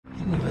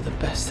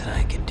best that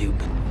I could do,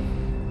 but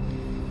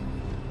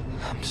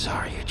I'm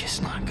sorry, you're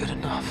just not good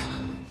enough.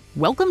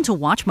 Welcome to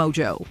Watch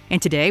Mojo, and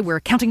today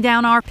we're counting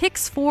down our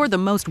picks for the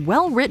most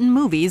well-written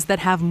movies that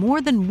have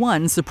more than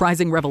one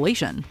surprising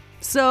revelation.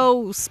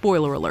 So,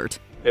 spoiler alert.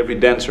 Every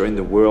dancer in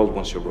the world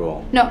wants your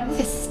role. No,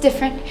 this is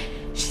different.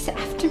 She's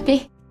after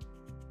me.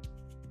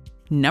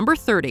 Number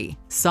 30,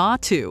 Saw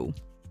 2.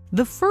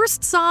 The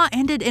first Saw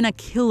ended in a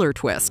killer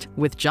twist,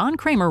 with John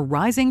Kramer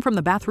rising from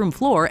the bathroom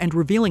floor and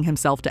revealing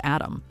himself to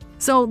Adam.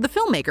 So the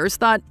filmmakers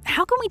thought,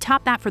 how can we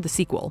top that for the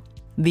sequel?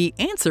 The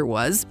answer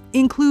was,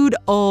 include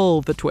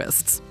all the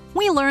twists.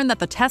 We learn that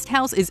the test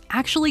house is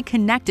actually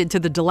connected to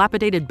the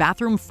dilapidated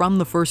bathroom from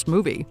the first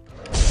movie.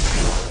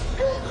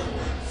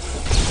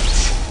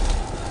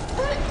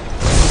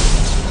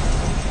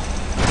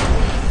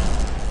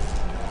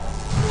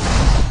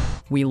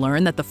 We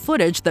learn that the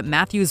footage that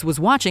Matthews was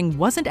watching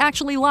wasn't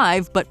actually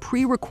live, but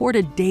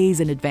pre-recorded days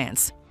in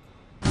advance.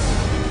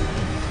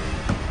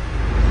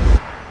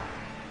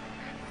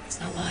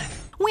 It's not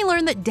live. We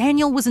learn that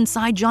Daniel was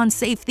inside John's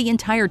safe the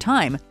entire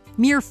time,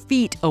 mere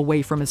feet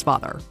away from his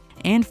father.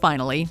 And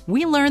finally,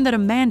 we learn that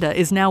Amanda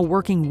is now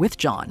working with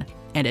John,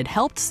 and it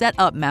helped set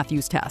up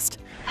Matthew's test.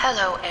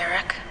 Hello,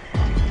 Eric.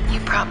 You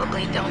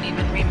probably don't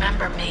even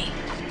remember me,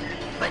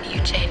 but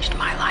you changed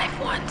my life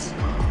once.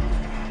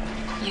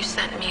 You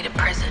sent me to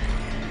prison.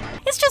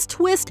 It's just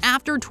twist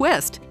after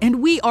twist,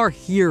 and we are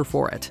here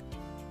for it.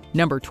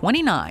 Number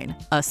 29,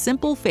 A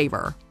Simple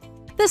Favor.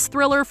 This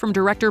thriller from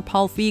director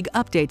Paul Feig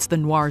updates the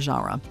noir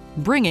genre,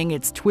 bringing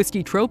its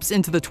twisty tropes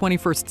into the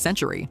 21st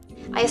century.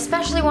 I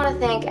especially want to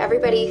thank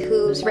everybody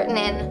who's written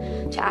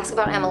in to ask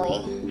about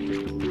Emily.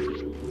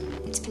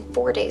 It's been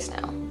 4 days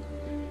now.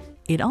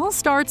 It all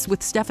starts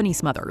with Stephanie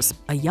Smothers,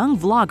 a young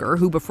vlogger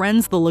who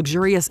befriends the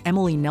luxurious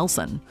Emily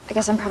Nelson. I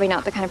guess I'm probably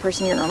not the kind of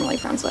person you're normally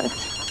friends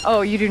with.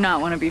 Oh, you do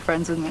not want to be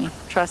friends with me.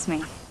 Trust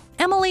me.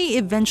 Emily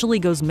eventually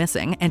goes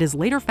missing and is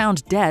later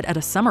found dead at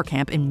a summer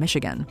camp in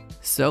Michigan.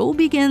 So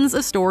begins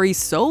a story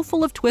so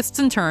full of twists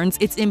and turns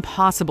it's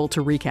impossible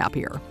to recap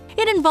here.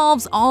 It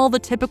involves all the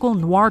typical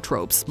noir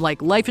tropes,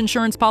 like life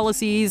insurance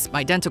policies,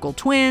 identical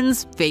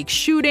twins, fake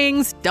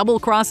shootings, double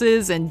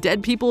crosses, and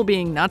dead people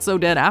being not so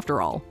dead after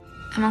all.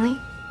 Emily?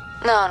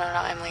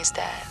 No, Emily's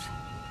dead.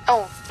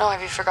 Oh, no, have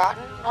you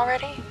forgotten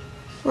already?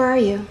 Where are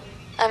you?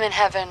 I'm in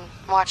heaven,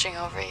 watching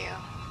over you.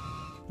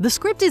 The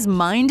script is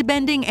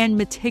mind-bending and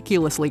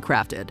meticulously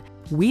crafted,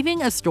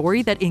 weaving a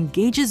story that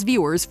engages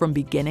viewers from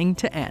beginning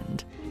to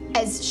end.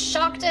 As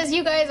shocked as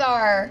you guys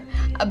are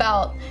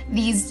about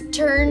these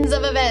turns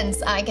of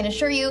events, I can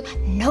assure you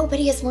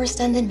nobody is more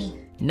stunned than me.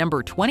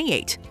 Number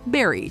 28,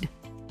 Buried.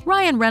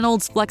 Ryan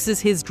Reynolds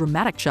flexes his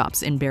dramatic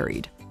chops in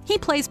Buried. He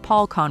plays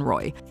Paul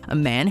Conroy, a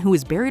man who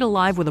is buried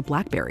alive with a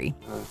BlackBerry.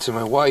 To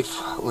my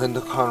wife,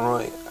 Linda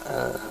Conroy,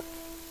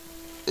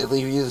 I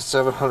leave you the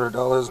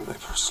 $700 in my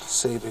personal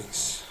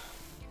savings.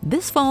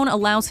 This phone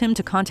allows him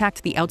to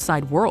contact the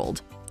outside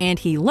world, and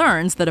he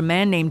learns that a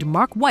man named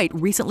Mark White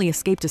recently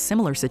escaped a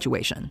similar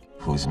situation.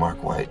 Who's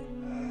Mark White?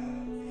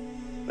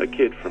 A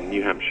kid from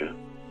New Hampshire,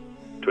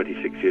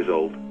 26 years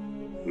old,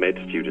 med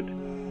student,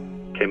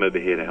 came over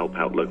here to help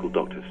out local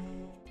doctors.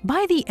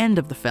 By the end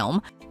of the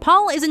film,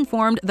 Paul is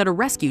informed that a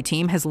rescue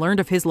team has learned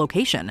of his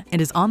location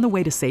and is on the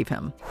way to save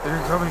him.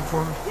 They're coming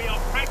for me. We are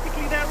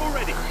practically there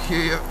already.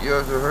 You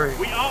have to hurry.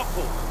 We are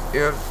full.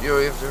 You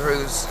have to hurry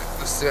this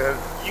stand.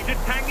 You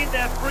just hang in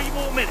there 3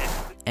 more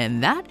minutes.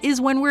 And that is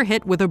when we're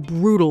hit with a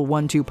brutal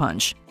 1-2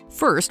 punch.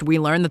 First, we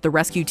learn that the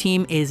rescue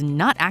team is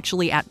not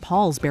actually at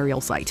Paul's burial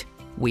site.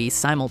 We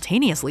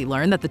simultaneously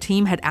learn that the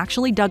team had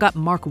actually dug up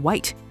Mark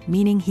White,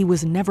 meaning he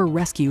was never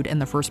rescued in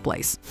the first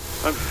place.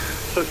 I'm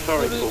so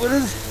sorry, Paul. What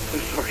is it? So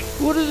sorry.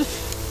 What is it?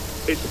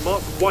 It's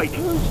Mark White.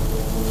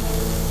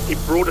 He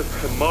brought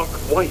us to Mark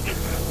White.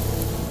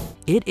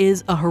 It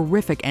is a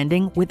horrific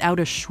ending without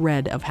a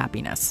shred of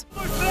happiness.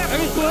 Almost there,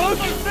 Paul. close?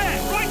 Almost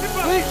there. Right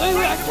above. Wait,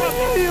 I can't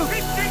hear you.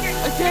 Keep digging.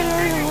 I can't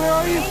hear you. Where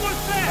are you?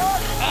 Almost there.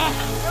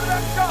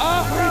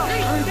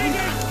 Hurry. Keep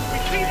digging. We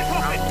see the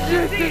coffin. We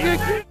see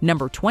it.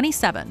 Number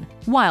 27,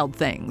 Wild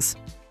Things.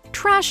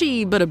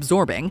 Trashy but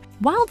absorbing,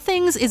 Wild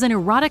Things is an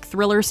erotic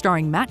thriller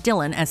starring Matt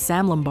Dillon as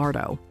Sam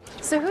Lombardo.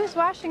 So who's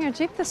washing your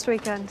Jeep this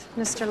weekend,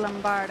 Mr.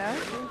 Lombardo?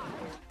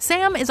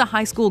 Sam is a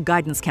high school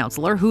guidance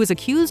counselor who is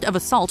accused of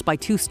assault by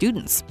 2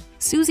 students,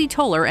 Susie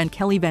Toller and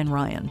Kelly Van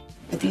Ryan.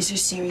 But these are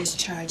serious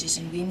charges,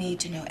 and we need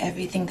to know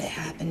everything that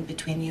happened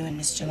between you and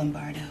Mr.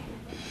 Lombardo.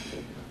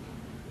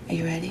 Are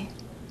you ready?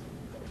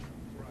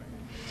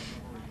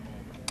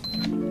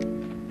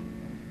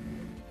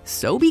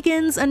 So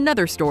begins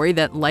another story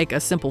that, like A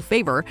Simple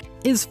Favor,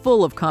 is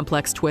full of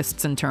complex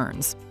twists and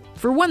turns.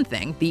 For one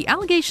thing, the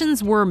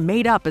allegations were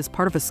made up as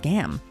part of a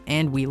scam,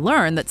 and we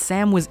learn that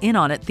Sam was in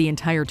on it the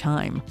entire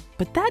time.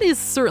 But that is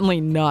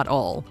certainly not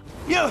all.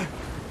 You're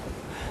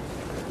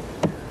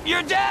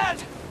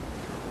dead!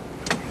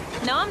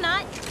 No, I'm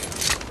not.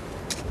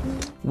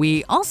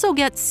 We also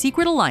get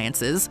secret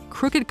alliances,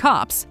 crooked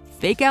cops,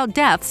 fake-out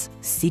deaths,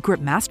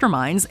 secret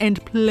masterminds,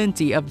 and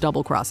plenty of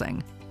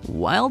double-crossing.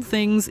 Wild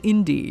Things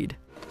indeed.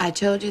 I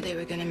told you they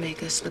were gonna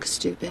make us look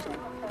stupid.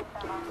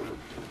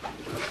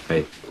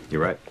 Hey,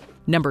 you're right.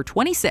 Number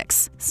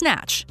 26,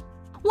 Snatch.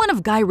 One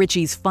of Guy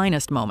Ritchie's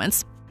finest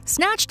moments,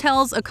 Snatch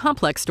tells a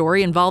complex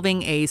story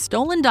involving a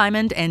stolen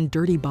diamond and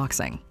dirty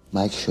boxing.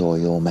 Make sure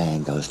your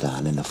man goes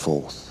down in the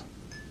fourth.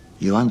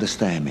 You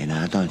understand me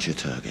now, don't you,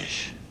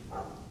 Turkish?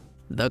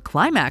 The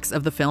climax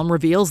of the film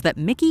reveals that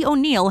Mickey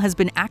O'Neill has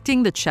been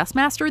acting the chess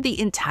master the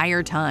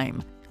entire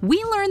time.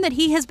 We learn that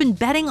he has been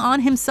betting on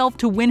himself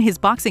to win his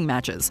boxing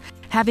matches,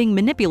 having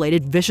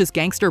manipulated vicious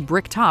gangster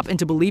Brick Top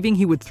into believing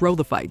he would throw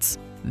the fights.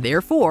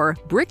 Therefore,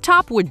 Brick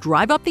Top would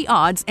drive up the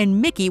odds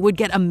and Mickey would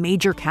get a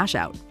major cash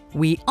out.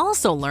 We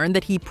also learn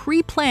that he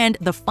pre-planned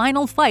the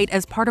final fight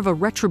as part of a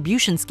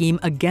retribution scheme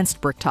against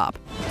Brick Top.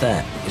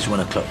 That is when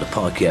I clocked the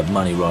pikey had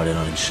money riding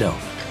on himself.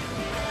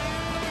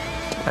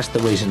 That's the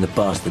reason the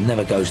bastard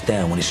never goes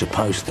down when he's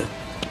supposed to.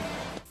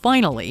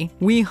 Finally,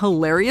 we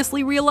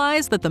hilariously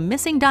realize that the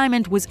missing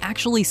diamond was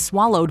actually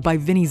swallowed by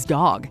Vinny's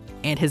dog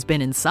and has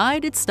been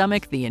inside its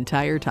stomach the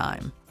entire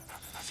time.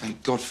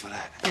 Thank God for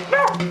that.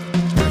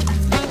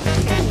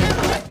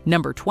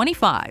 Number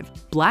 25,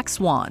 Black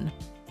Swan.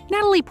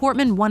 Natalie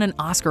Portman won an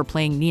Oscar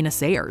playing Nina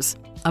Sayers,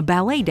 a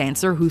ballet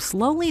dancer who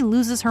slowly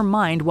loses her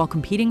mind while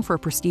competing for a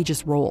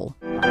prestigious role.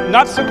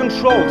 Not so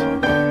controlled.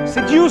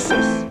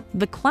 Seducers.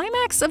 The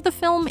climax of the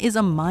film is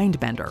a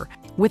mind-bender,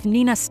 with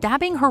Nina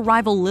stabbing her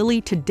rival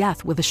Lily to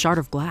death with a shard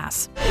of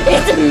glass.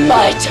 It's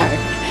my turn.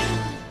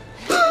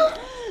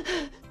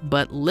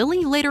 But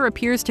Lily later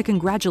appears to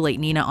congratulate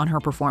Nina on her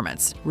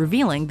performance,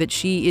 revealing that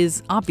she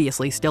is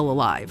obviously still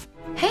alive.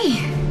 Hey,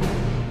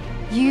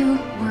 you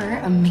were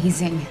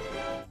amazing.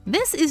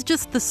 This is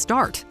just the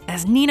start,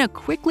 as Nina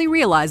quickly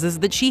realizes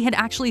that she had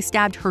actually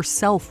stabbed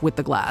herself with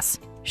the glass.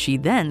 She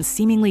then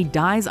seemingly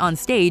dies on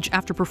stage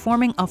after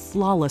performing a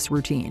flawless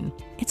routine.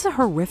 It's a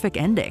horrific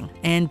ending,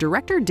 and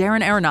director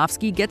Darren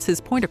Aronofsky gets his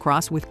point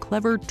across with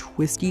clever,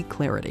 twisty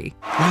clarity.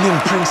 My little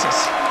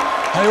princess,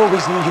 I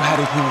always knew you had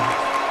it in you.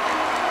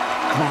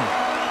 Come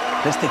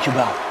on, let's take you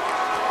out.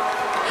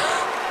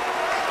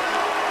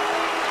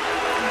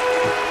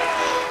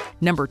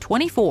 Number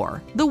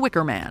 24, The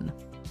Wicker Man.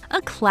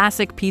 A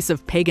classic piece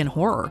of pagan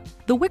horror.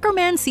 The Wicker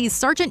Man sees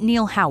Sergeant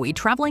Neil Howie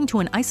traveling to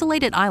an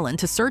isolated island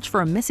to search for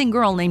a missing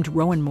girl named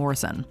Rowan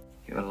Morrison.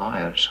 You're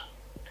liars.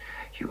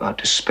 You are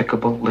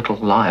despicable little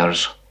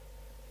liars.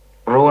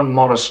 Rowan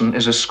Morrison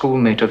is a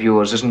schoolmate of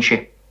yours, isn't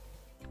she?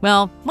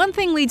 Well, one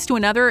thing leads to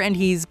another and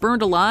he's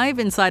burned alive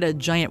inside a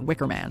giant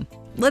Wicker Man.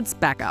 Let's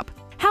back up.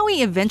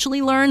 Howie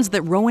eventually learns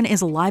that Rowan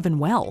is alive and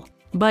well,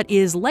 but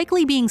is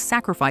likely being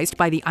sacrificed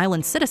by the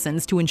island's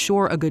citizens to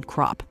ensure a good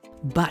crop.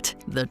 But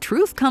the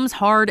truth comes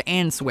hard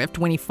and swift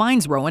when he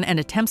finds Rowan and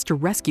attempts to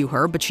rescue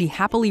her, but she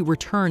happily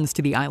returns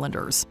to the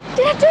islanders.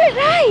 Did I do it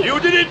right? You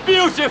did it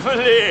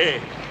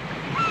beautifully!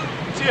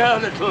 Dear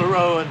little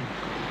Rowan.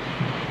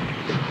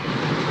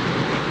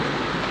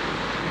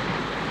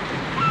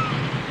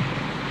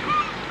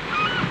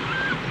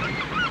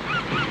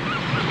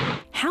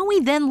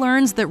 Howie then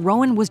learns that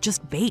Rowan was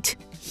just bait.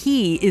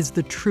 He is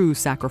the true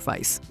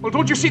sacrifice. Well,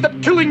 don't you see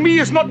that killing me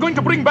is not going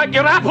to bring back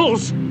your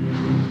apples?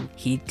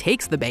 He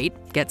takes the bait,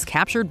 gets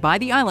captured by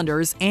the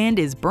islanders, and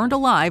is burned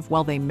alive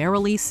while they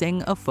merrily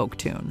sing a folk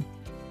tune.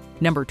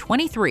 Number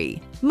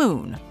 23,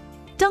 Moon.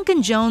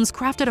 Duncan Jones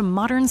crafted a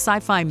modern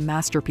sci-fi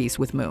masterpiece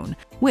with Moon,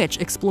 which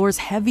explores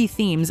heavy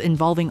themes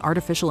involving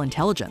artificial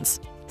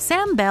intelligence.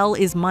 Sam Bell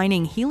is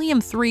mining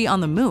helium-3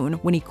 on the moon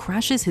when he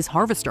crashes his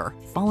harvester,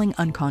 falling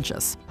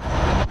unconscious.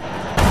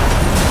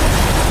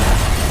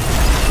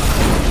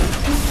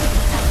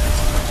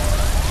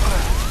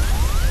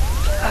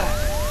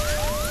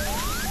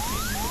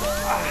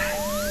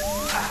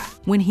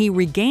 When he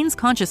regains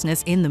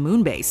consciousness in the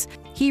moon base,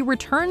 he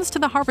returns to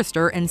the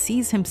harvester and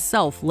sees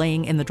himself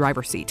laying in the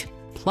driver's seat.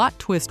 Plot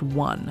twist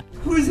 1.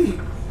 Who is he?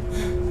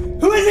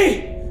 Who is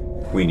he?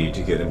 We need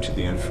to get him to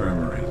the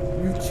infirmary.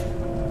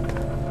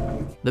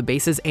 The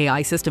base's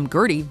AI system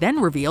Gertie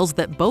then reveals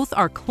that both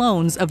are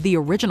clones of the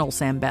original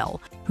Sam Bell,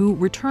 who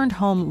returned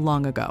home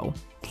long ago.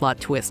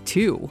 Plot twist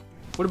 2.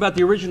 What about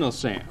the original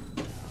Sam?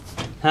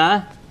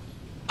 Huh?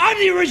 I'm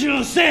the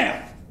original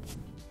Sam!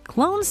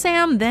 Clone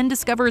Sam then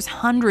discovers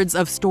hundreds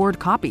of stored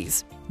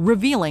copies,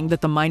 revealing that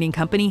the mining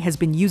company has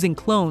been using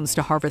clones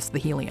to harvest the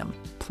helium.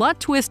 Plot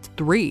twist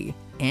 3,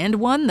 and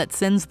one that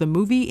sends the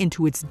movie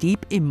into its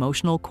deep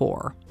emotional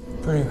core.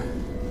 We're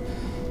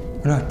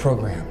not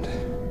programmed.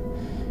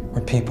 We're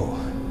people.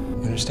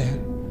 You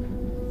understand?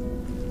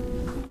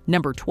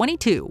 Number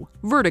 22,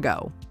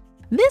 Vertigo.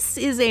 This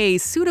is a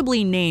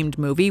suitably named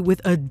movie with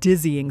a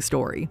dizzying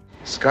story.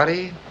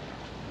 Scotty,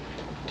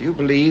 do you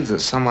believe that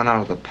someone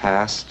out of the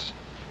past,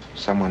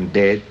 someone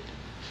dead,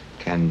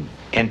 can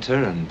enter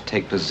and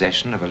take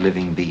possession of a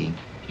living being?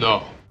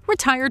 No.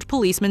 Retired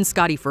policeman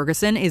Scotty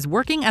Ferguson is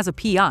working as a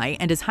PI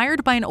and is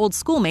hired by an old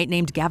schoolmate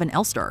named Gavin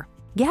Elster.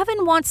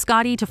 Gavin wants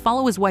Scotty to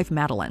follow his wife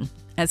Madeline,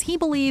 as he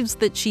believes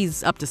that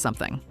she's up to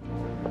something.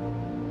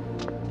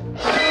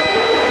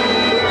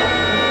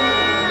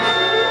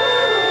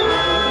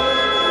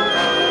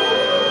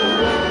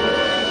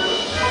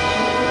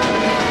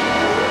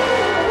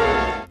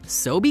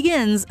 So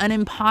begins an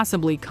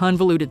impossibly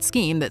convoluted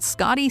scheme that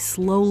Scotty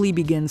slowly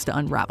begins to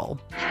unravel.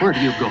 Where do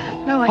you go?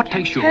 No, what I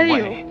takes you can't tell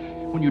away?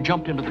 When you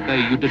jumped into the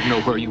bay, you didn't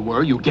know where you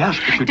were. You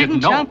guessed, but you didn't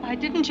know. I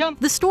didn't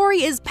jump. The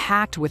story is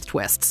packed with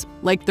twists,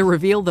 like the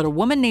reveal that a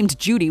woman named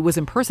Judy was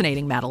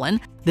impersonating Madeline,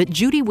 that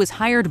Judy was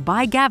hired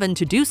by Gavin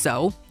to do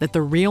so, that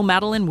the real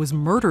Madeline was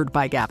murdered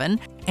by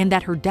Gavin, and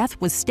that her death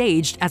was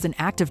staged as an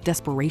act of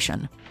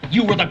desperation.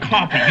 You were the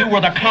copy. You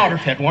were the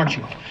counterfeit, weren't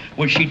you?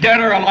 Was she dead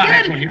or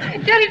alive?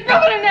 Daddy's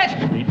broken her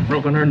neck. He'd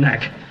broken her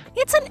neck.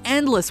 It's an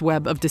endless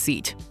web of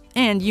deceit,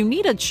 and you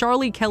need a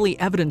Charlie Kelly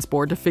evidence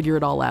board to figure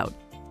it all out.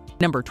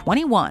 Number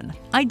 21,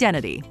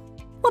 Identity.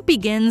 What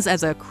begins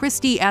as a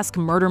Christie-esque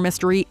murder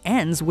mystery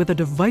ends with a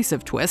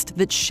divisive twist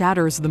that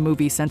shatters the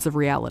movie's sense of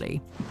reality.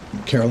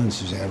 Carolyn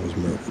Suzanne was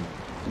murdered.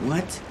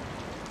 What?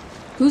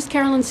 Who's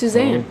Carolyn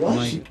Suzanne?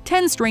 What?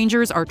 10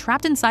 strangers are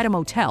trapped inside a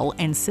motel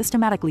and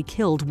systematically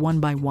killed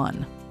one by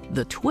one.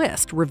 The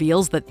twist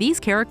reveals that these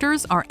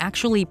characters are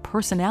actually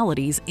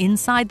personalities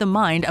inside the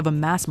mind of a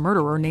mass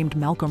murderer named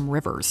Malcolm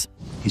Rivers.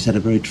 He's had a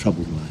very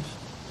troubled life.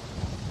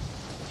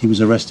 He was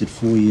arrested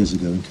 4 years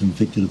ago and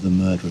convicted of the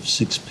murder of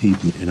 6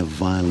 people in a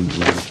violent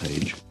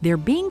rampage. They're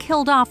being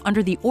killed off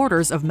under the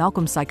orders of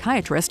Malcolm's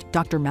psychiatrist,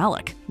 Dr.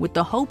 Malik, with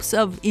the hopes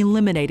of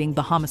eliminating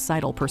the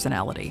homicidal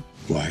personality.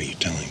 Why are you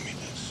telling me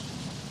this?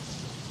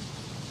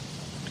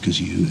 Because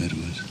you,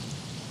 Edward,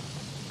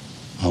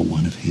 are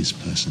one of his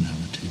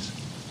personalities.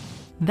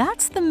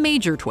 That's the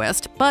major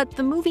twist, but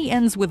the movie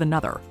ends with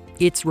another.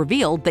 It's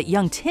revealed that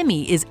young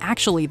Timmy is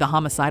actually the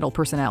homicidal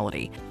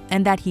personality,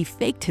 and that he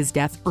faked his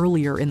death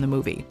earlier in the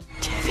movie.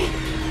 Timmy.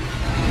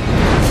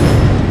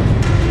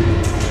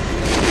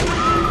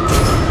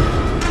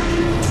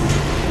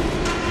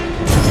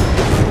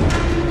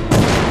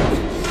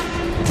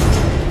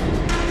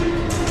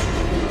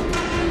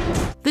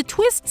 The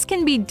twists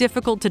can be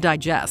difficult to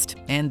digest,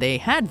 and they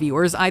had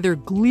viewers either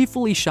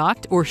gleefully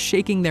shocked or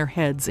shaking their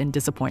heads in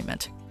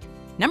disappointment.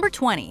 Number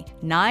 20,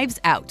 Knives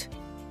Out.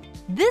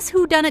 This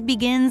whodunit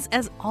begins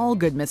as all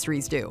good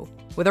mysteries do,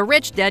 with a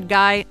rich dead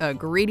guy, a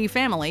greedy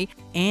family,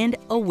 and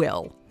a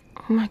will.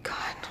 Oh my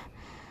God.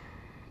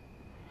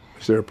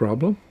 Is there a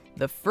problem?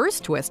 The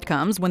first twist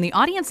comes when the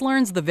audience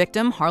learns the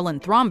victim, Harlan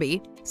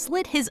Thrombey,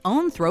 slit his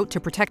own throat to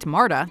protect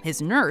Marta,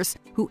 his nurse,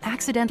 who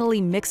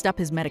accidentally mixed up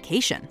his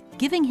medication,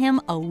 giving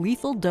him a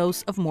lethal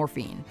dose of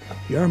morphine.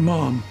 Your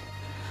mom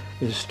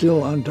is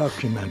still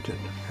undocumented,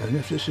 and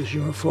if this is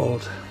your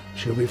fault,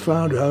 she'll be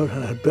found out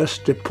and at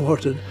best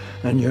deported,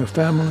 and your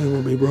family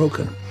will be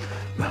broken.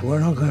 But we're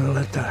not going to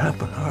let that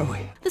happen, are we?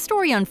 The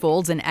story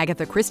unfolds in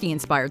Agatha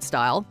Christie-inspired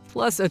style,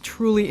 plus a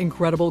truly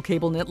incredible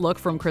cable knit look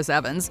from Chris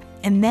Evans,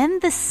 and then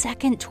the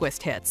second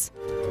twist hits.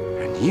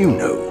 And you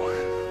know,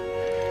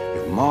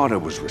 if Marta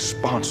was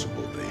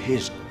responsible for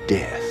his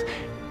death,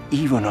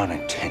 even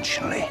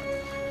unintentionally,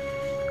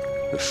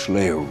 the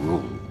Slayer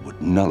rule would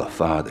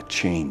nullify the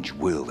change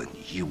will and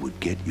you would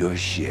get your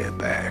share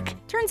back.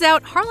 Turns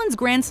out Harlan's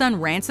grandson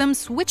Ransom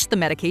switched the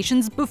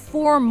medications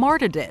before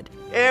Marta did.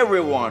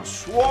 Everyone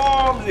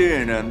swarms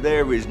in, and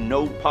there is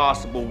no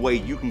possible way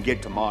you can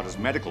get to Marta's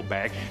medical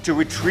bag to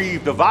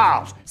retrieve the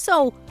vials.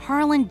 So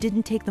Harlan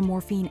didn't take the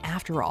morphine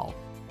after all.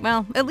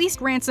 Well, at least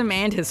Ransom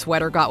and his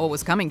sweater got what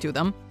was coming to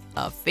them.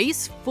 A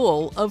face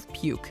full of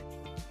puke.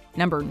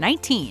 Number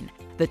 19,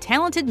 The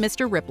Talented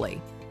Mr.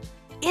 Ripley.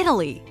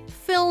 Italy,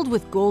 filled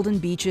with golden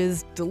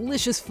beaches,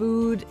 delicious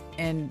food,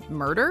 and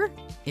murder?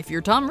 If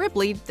you're Tom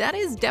Ripley, that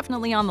is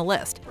definitely on the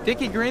list.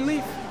 Dickie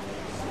Greenleaf?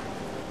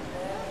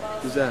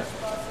 Who's that?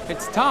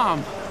 It's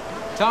Tom.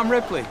 Tom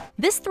Ripley.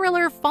 This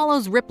thriller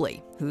follows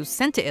Ripley, who's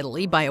sent to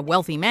Italy by a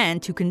wealthy man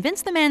to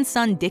convince the man's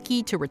son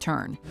Dickie to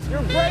return.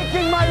 You're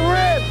breaking my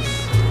ribs!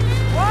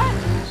 What?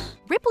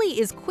 Ripley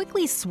is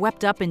quickly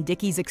swept up in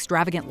Dickie's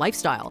extravagant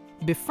lifestyle,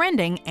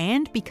 befriending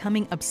and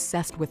becoming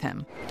obsessed with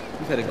him.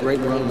 We've had a great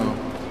run, though,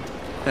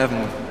 haven't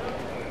we?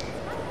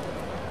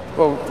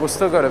 Well, we'll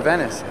still go to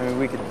Venice. I mean,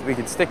 we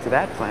could stick to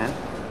that plan.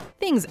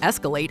 Things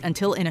escalate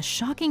until, in a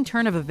shocking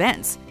turn of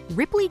events,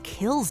 Ripley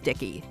kills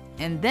Dickie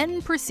and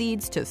then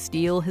proceeds to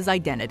steal his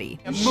identity.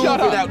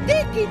 Shut up!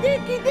 Dickie,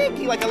 Dickie,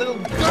 Dickie, like a little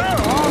girl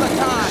all the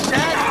time.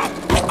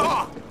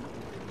 Dad.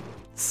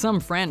 Some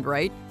friend,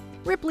 right?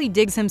 Ripley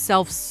digs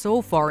himself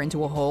so far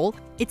into a hole,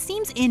 it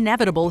seems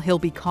inevitable he'll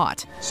be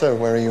caught. So,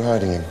 where are you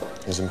hiding him?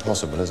 It's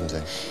impossible, isn't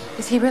it?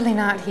 Is he really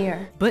not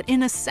here? But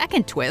in a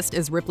second twist,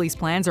 as Ripley's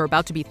plans are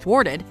about to be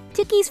thwarted,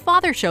 Dickie's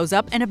father shows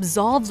up and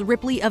absolves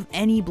Ripley of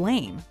any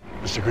blame.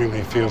 Mr.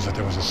 Greenleaf feels that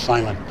there was a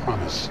silent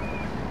promise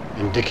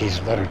in Dickie's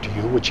letter to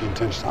you, which he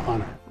intends to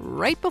honor.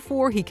 Right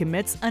before he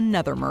commits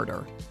another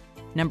murder.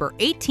 Number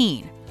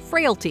 18,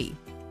 Frailty.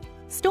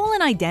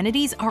 Stolen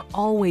identities are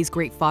always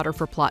great fodder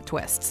for plot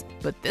twists,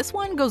 but this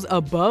one goes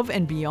above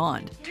and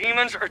beyond.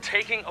 Demons are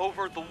taking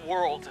over the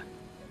world.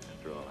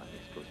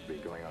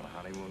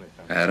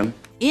 Adam?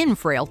 In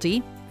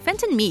Frailty,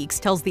 Fenton Meeks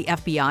tells the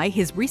FBI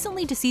his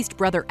recently deceased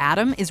brother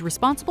Adam is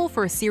responsible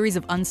for a series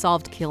of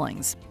unsolved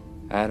killings.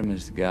 Adam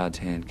is the God's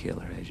hand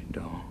killer, Agent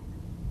Dahl.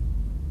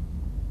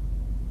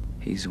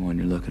 He's the one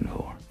you're looking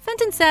for. Fenton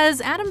Fenton says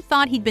Adam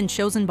thought he'd been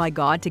chosen by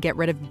God to get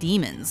rid of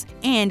demons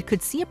and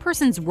could see a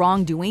person's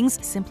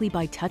wrongdoings simply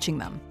by touching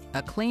them,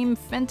 a claim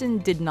Fenton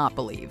did not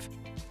believe.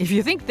 If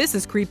you think this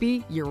is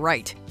creepy, you're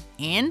right.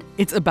 And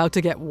it's about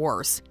to get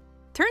worse.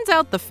 Turns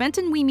out the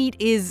Fenton we meet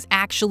is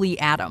actually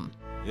Adam.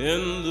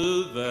 In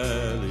the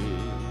valley,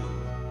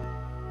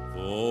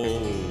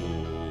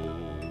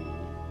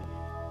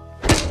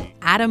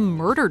 Adam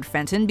murdered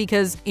Fenton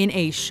because, in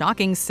a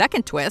shocking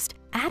second twist,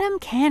 Adam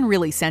can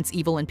really sense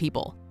evil in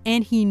people,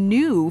 and he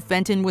knew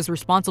Fenton was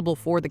responsible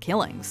for the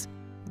killings.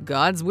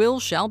 God's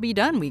will shall be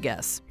done, we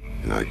guess.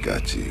 And I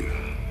got you.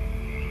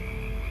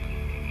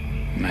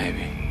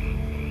 Maybe.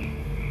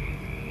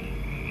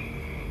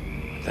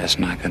 But that's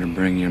not gonna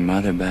bring your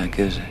mother back,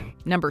 is it?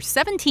 Number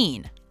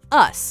 17,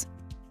 Us.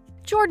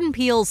 Jordan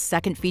Peele's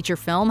second feature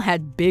film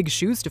had big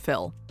shoes to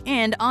fill,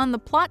 and on the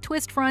plot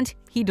twist front,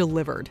 he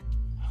delivered.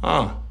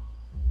 Huh.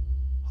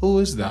 Who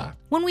is that?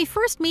 When we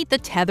first meet the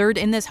tethered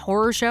in this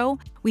horror show,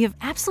 we have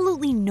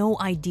absolutely no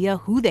idea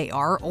who they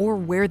are or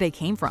where they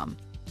came from.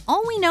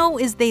 All we know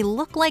is they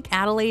look like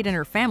Adelaide and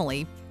her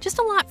family, just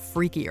a lot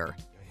freakier.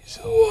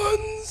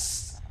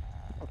 once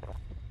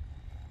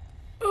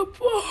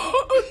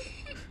upon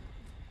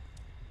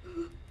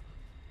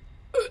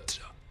a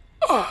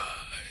time.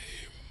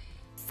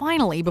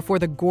 Finally, before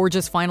the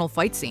gorgeous final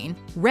fight scene,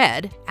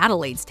 Red,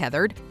 Adelaide's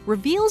tethered,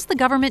 reveals the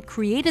government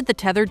created the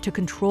tethered to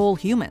control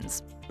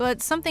humans.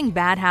 But something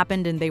bad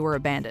happened and they were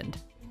abandoned.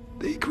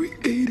 They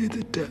created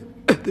the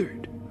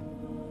tethered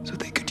so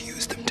they could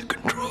use them to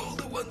control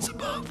the ones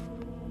above.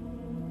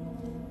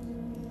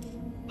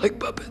 Like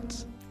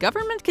puppets.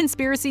 Government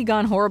conspiracy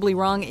gone horribly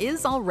wrong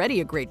is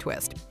already a great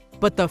twist.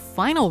 But the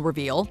final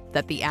reveal,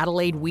 that the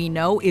Adelaide we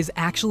know is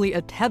actually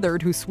a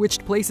tethered who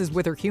switched places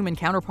with her human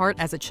counterpart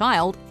as a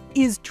child,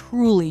 is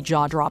truly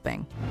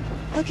jaw-dropping.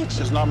 Look at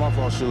you. It's not my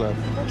fault she left.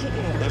 Look at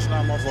you. That's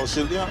not my fault.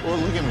 Yeah, well,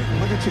 look at me.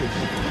 Look at you.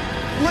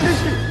 Look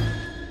at you.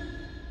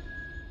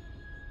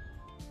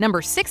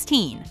 Number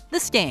 16, The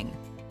Sting.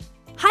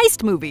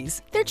 Heist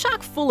movies, they're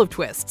chock full of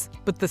twists,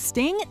 but The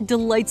Sting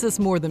delights us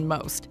more than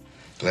most.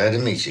 Glad to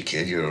meet you,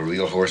 kid. You're a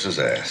real horse's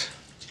ass.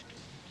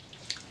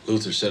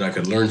 Luther said I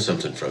could learn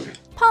something from you.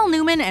 Paul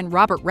Newman and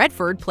Robert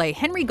Redford play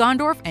Henry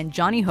Gondorf and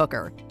Johnny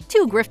Hooker,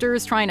 two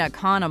grifters trying to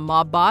con a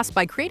mob boss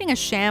by creating a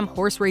sham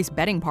horse race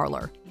betting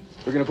parlor.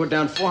 We're gonna put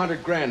down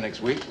 400 grand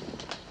next week.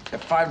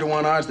 At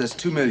 5-to-1 odds, that's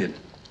 $2 million.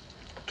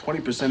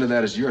 20% of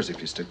that is yours if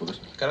you stick with us.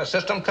 Got a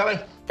system, Kelly?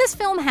 This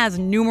film has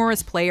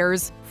numerous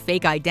players,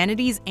 fake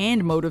identities,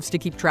 and motives to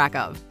keep track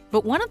of.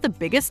 But one of the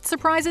biggest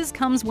surprises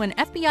comes when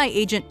FBI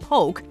agent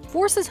Polk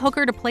forces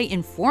Hooker to play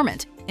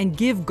informant and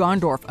give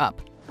Gondorf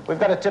up. We've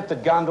got a tip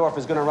that Gondorf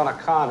is going to run a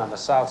con on the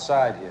south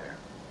side here.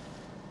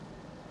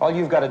 All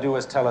you've got to do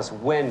is tell us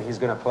when he's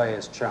going to play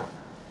his chump.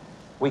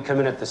 We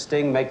come in at the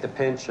sting, make the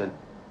pinch, and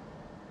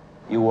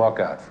you walk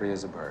out free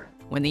as a bird.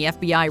 When the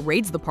FBI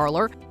raids the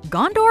parlor,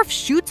 Gondorf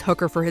shoots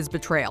Hooker for his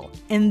betrayal,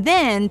 and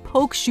then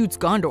Polk shoots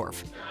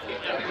Gondorf.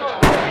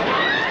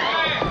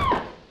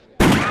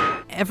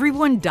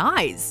 Everyone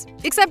dies,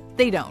 except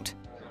they don't.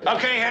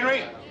 Okay,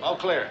 Henry, all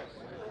clear.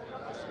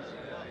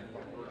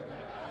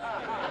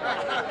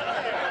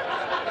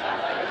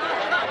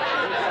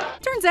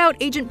 Turns out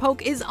Agent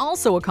Polk is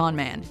also a con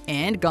man,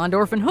 and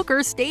Gondorf and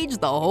Hooker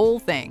staged the whole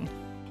thing.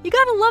 You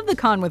gotta love the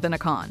con within a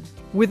con.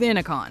 Within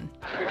a con.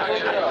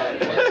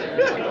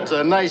 It's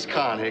a nice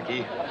con,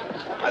 Hickey.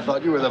 I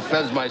thought you were the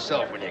feds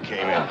myself when you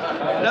came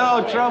in.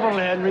 No trouble,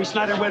 Henry.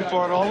 Snyder went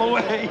for it all the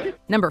way.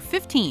 Number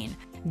 15,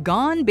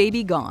 Gone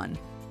Baby Gone.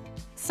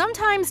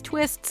 Sometimes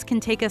twists can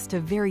take us to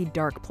very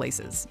dark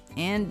places,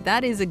 and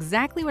that is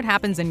exactly what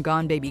happens in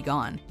Gone Baby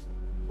Gone.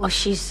 Well,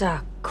 she's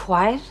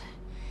quiet.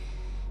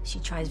 She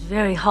tries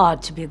very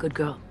hard to be a good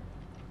girl.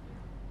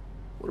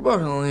 What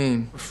about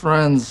Helene?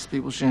 Friends,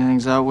 people she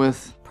hangs out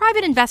with.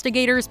 Private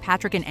investigators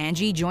Patrick and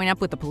Angie join up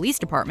with the police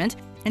department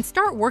and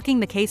start working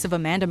the case of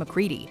Amanda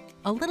McCready,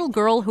 a little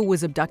girl who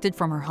was abducted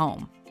from her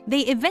home.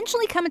 They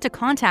eventually come into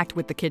contact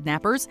with the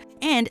kidnappers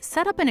and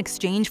set up an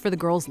exchange for the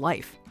girl's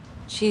life.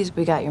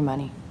 We got your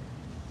money.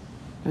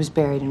 It was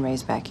buried in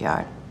Ray's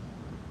backyard.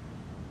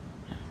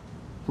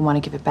 We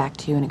want to give it back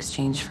to you in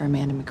exchange for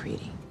Amanda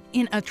McCready.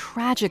 In a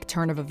tragic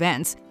turn of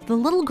events, the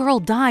little girl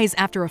dies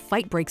after a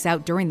fight breaks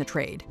out during the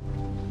trade.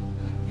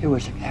 It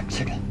was an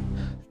accident.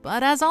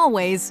 But as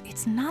always,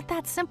 it's not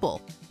that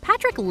simple.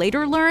 Patrick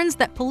later learns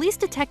that police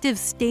detectives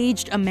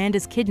staged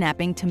Amanda's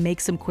kidnapping to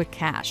make some quick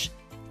cash.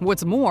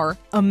 What's more,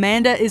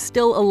 Amanda is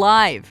still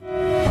alive.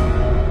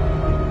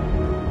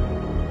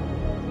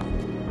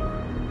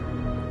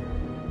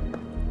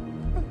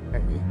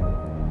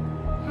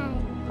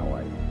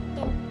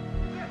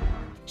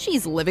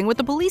 She's living with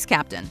the police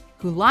captain,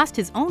 who lost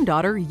his own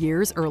daughter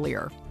years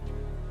earlier.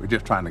 We're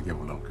just trying to give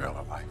a little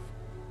girl a life.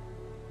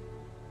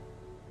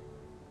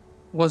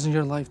 Wasn't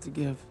your life to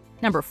give.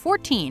 Number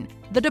 14,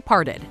 The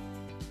Departed.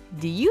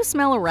 Do you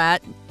smell a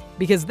rat?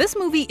 Because this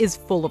movie is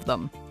full of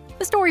them.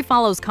 The story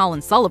follows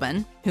Colin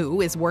Sullivan,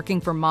 who is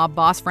working for mob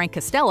boss Frank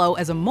Costello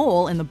as a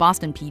mole in the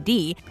Boston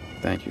PD.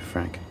 Thank you,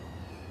 Frank.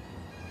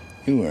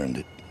 You earned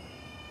it.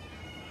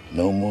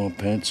 No more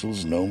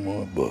pencils, no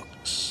more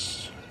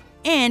books.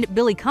 And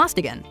Billy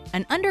Costigan,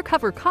 an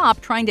undercover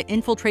cop trying to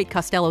infiltrate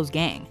Costello's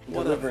gang.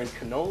 Delivering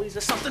cannolis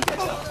or something?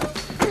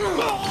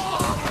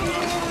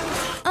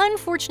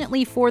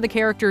 Unfortunately for the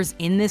characters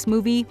in this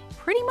movie,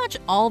 pretty much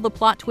all the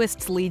plot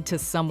twists lead to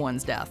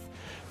someone's death.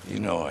 You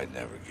know I'd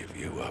never give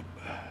you up.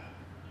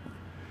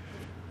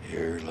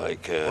 You're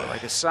like a... What,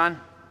 like a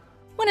son?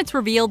 When it's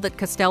revealed that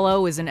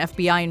Costello is an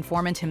FBI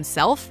informant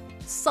himself,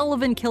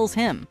 Sullivan kills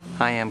him.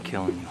 I am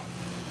killing you.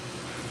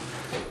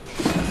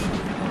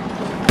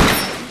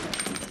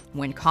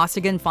 When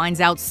Costigan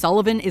finds out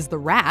Sullivan is the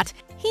rat,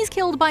 he's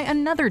killed by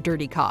another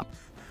dirty cop,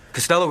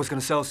 Costello was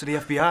gonna sell us to the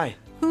FBI.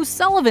 who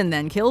Sullivan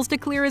then kills to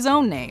clear his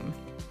own name.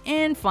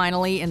 And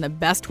finally, in the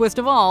best twist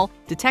of all,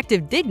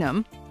 Detective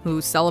Dignam,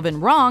 who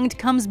Sullivan wronged,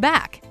 comes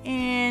back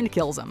and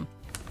kills him.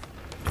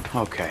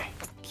 Okay.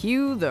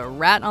 Cue the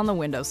rat on the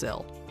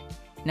windowsill.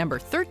 Number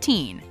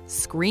 13,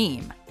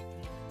 Scream.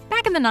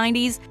 Back in the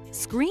 90s,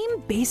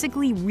 Scream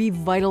basically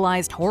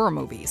revitalized horror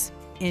movies,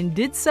 and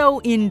did so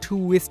in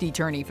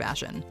twisty-turny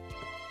fashion.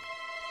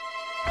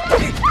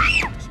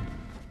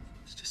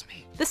 It's just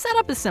me. The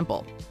setup is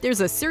simple.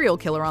 There's a serial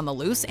killer on the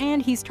loose,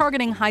 and he's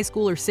targeting high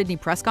schooler Sydney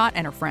Prescott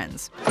and her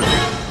friends.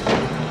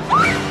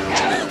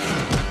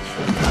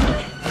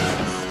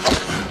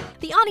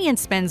 The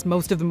audience spends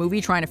most of the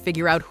movie trying to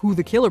figure out who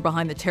the killer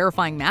behind the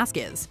terrifying mask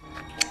is.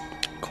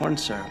 Corn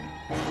syrup.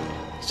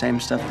 Same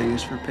stuff they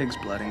use for pig's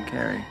blood in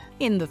Carrie.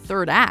 In the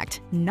third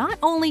act, not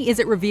only is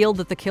it revealed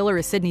that the killer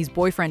is Sydney's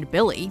boyfriend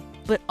Billy,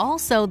 but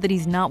also that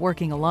he's not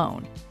working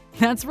alone.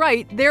 That's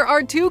right, there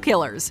are two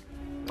killers.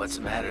 What's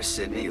the matter,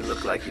 Sydney? You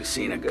look like you've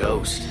seen a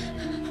ghost.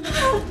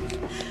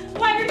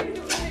 Why are you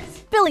doing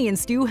this? Billy and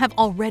Stu have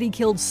already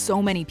killed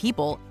so many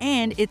people,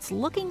 and it's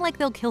looking like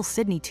they'll kill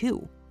Sydney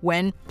too.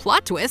 When,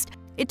 plot twist,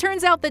 it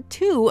turns out that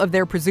two of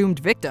their presumed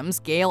victims,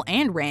 Gail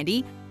and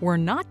Randy, were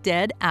not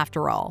dead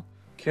after all.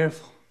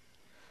 Careful.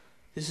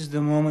 This is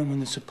the moment when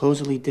the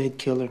supposedly dead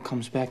killer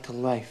comes back to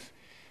life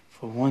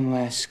for one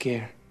last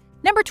scare.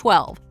 Number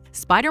 12,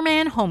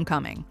 Spider-Man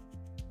Homecoming.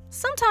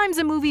 Sometimes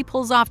a movie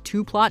pulls off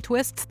two plot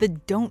twists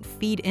that don't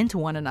feed into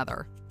one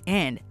another.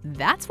 And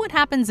that's what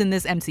happens in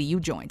this MCU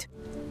joint.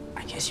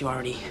 I guess you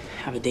already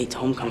have a date to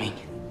Homecoming.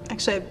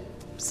 Actually, I'm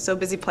so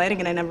busy planning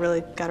and I never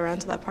really got around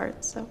to that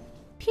part, so.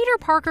 Peter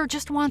Parker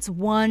just wants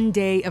one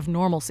day of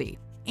normalcy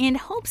and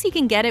hopes he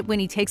can get it when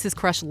he takes his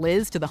crush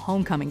Liz to the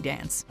homecoming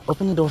dance.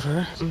 Open the door for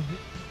her.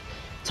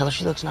 Tell her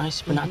she looks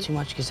nice, but not too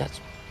much because that's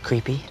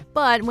creepy.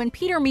 But when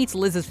Peter meets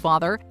Liz's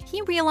father,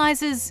 he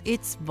realizes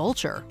it's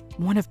Vulture,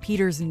 one of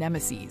Peter's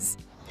nemeses.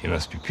 He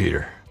must be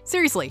Peter.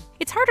 Seriously,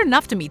 it's hard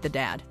enough to meet the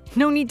dad.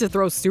 No need to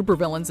throw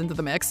supervillains into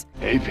the mix.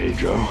 Hey,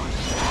 Pedro.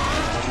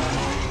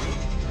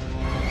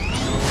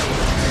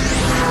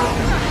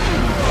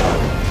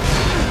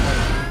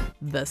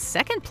 The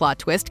second plot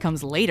twist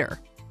comes later.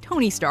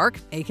 Tony Stark,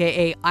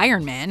 aka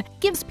Iron Man,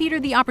 gives Peter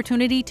the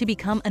opportunity to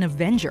become an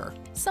Avenger,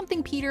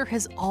 something Peter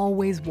has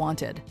always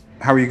wanted.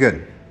 How are you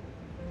good?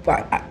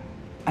 But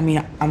I'd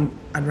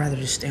rather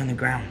just stay on the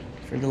ground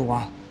for a little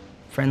while.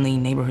 Friendly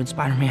neighborhood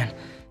Spider-Man.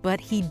 But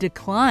he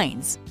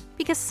declines,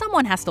 because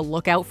someone has to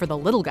look out for the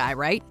little guy,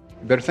 right?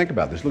 You better think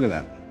about this. Look at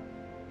that.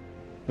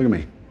 Look at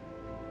me.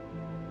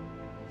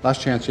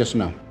 Last chance, yes or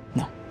no?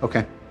 No.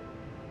 Okay.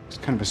 It's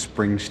kind of a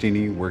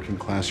Springsteen-y,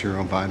 working-class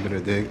hero vibe that I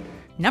dig.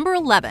 Number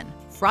 11,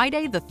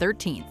 Friday the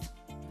 13th.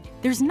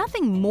 There's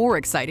nothing more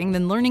exciting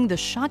than learning the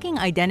shocking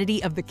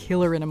identity of the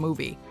killer in a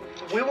movie.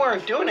 We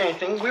weren't doing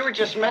anything, we were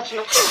just messing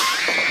around.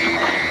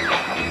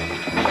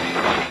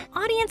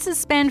 Audiences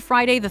spend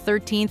Friday the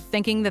 13th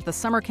thinking that the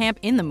summer camp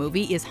in the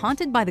movie is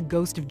haunted by the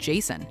ghost of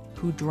Jason,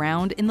 who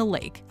drowned in the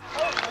lake.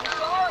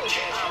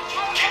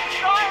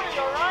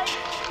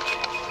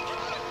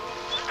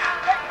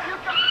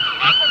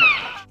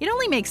 It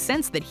only makes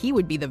sense that he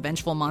would be the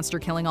vengeful monster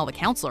killing all the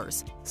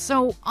counselors.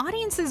 So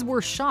audiences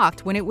were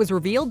shocked when it was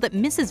revealed that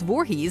Mrs.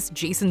 Voorhees,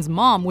 Jason's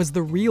mom, was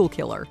the real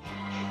killer.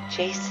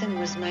 Jason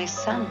was my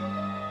son,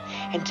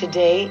 and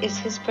today is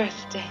his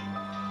birthday.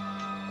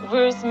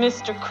 Where's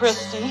Mr.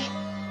 Christie?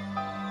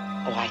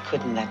 Oh, I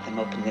couldn't let them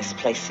open this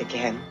place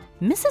again.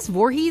 Mrs.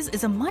 Voorhees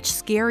is a much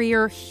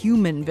scarier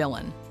human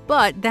villain,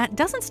 but that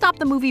doesn't stop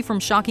the movie from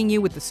shocking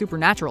you with the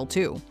supernatural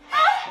too.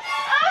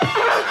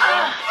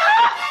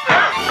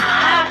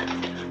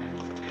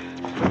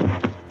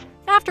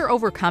 After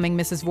overcoming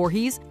Mrs.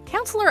 Voorhees,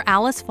 Counselor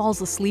Alice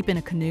falls asleep in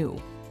a canoe.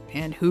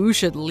 And who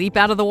should leap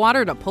out of the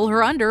water to pull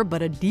her under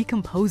but a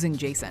decomposing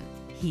Jason?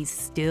 He's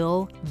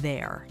still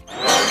there.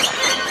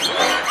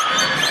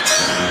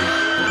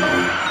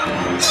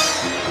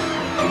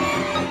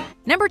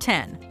 Number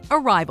 10,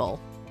 Arrival.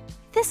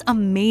 This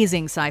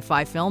amazing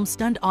sci-fi film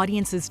stunned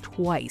audiences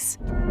twice.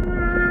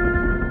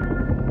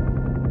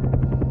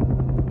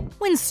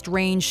 When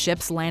strange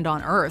ships land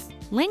on Earth,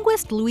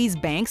 linguist Louise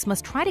Banks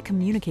must try to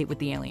communicate with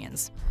the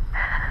aliens.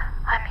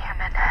 I'm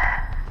human.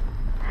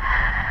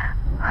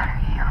 What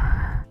are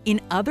you?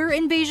 In other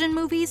invasion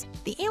movies,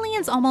 the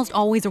aliens almost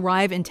always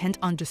arrive intent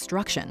on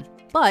destruction.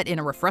 But in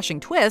a refreshing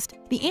twist,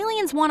 the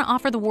aliens want to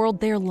offer the world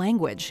their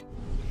language.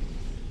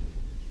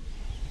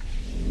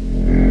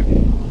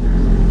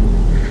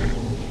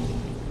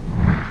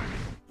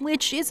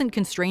 which isn't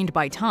constrained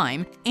by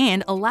time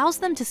and allows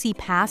them to see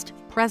past,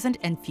 present,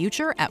 and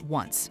future at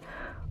once.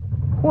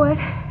 What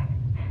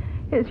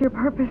is your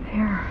purpose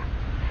here?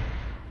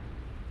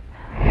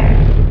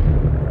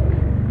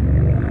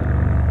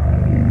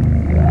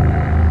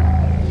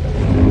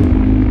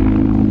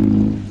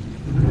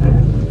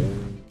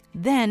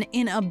 Then,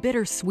 in a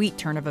bittersweet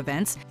turn of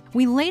events,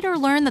 we later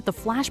learn that the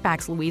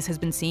flashbacks Louise has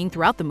been seeing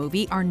throughout the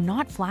movie are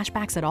not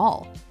flashbacks at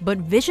all, but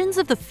visions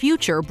of the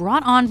future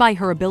brought on by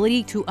her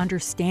ability to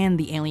understand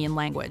the alien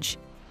language.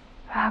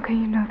 How can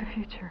you know the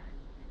future?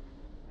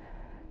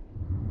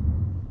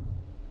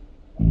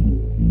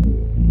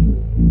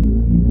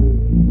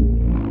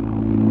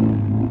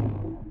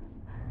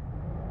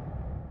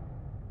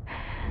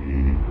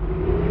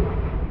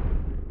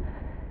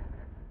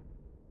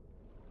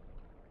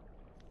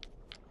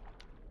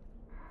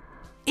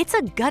 It's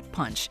a gut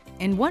punch,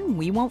 and one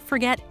we won't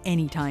forget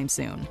anytime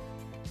soon.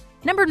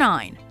 Number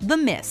 9. The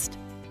Mist.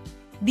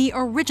 The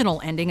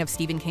original ending of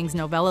Stephen King's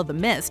novella The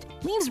Mist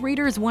leaves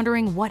readers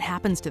wondering what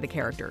happens to the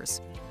characters.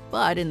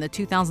 But in the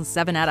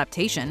 2007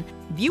 adaptation,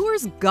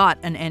 viewers got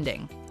an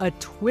ending, a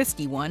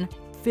twisty one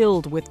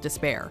filled with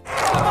despair.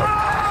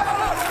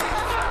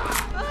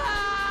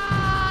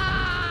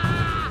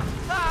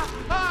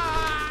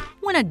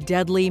 When a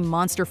deadly,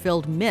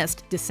 monster-filled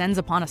mist descends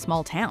upon a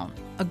small town,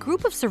 a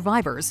group of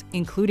survivors,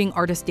 including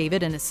artist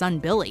David and his son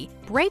Billy,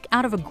 break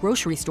out of a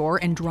grocery store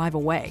and drive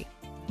away.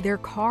 Their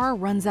car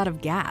runs out of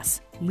gas,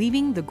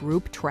 leaving the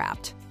group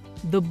trapped.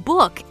 The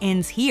book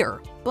ends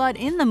here, but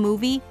in the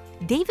movie,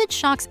 David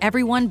shocks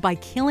everyone by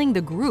killing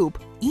the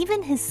group,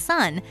 even his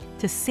son,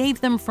 to save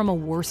them from a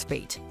worse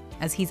fate.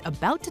 As he's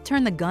about to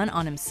turn the gun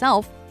on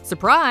himself,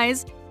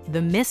 surprise,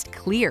 the mist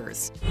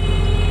clears.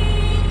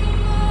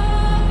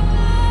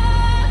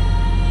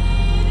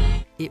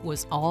 It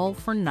was all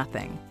for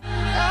nothing.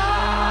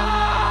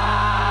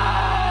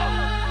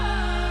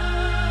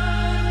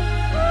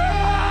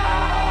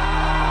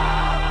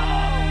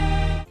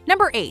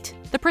 Number 8.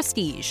 The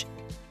Prestige.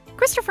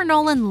 Christopher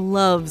Nolan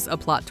loves a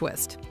plot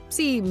twist.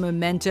 See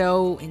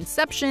Memento,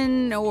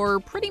 Inception, or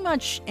pretty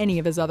much any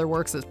of his other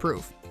works as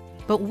proof.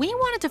 But we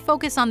wanted to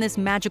focus on this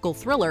magical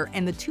thriller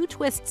and the 2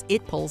 twists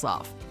it pulls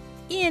off.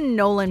 In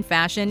Nolan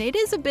fashion, it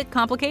is a bit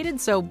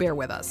complicated, so bear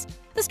with us.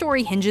 The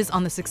story hinges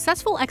on the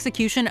successful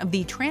execution of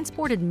the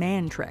transported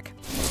man trick.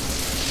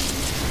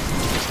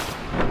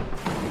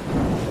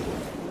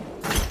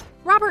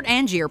 Robert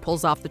Angier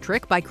pulls off the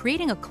trick by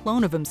creating a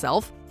clone of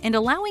himself and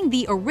allowing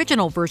the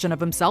original version of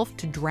himself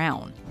to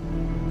drown.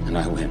 And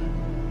I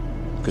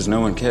win. Because no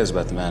one cares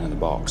about the man in the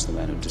box, the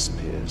man who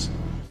disappears.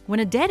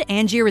 When a dead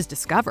Angier is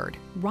discovered,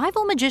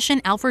 rival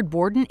magician Alfred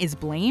Borden is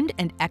blamed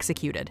and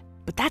executed.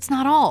 But that's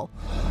not all.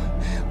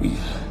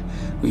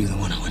 Were you the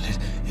one who went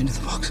into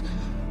the box?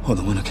 Or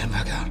the one who came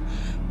back out?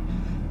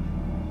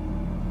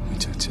 We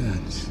took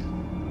turns.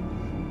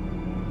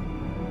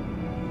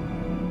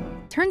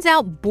 Turns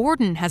out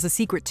Borden has a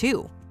secret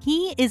too.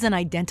 He is an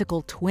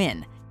identical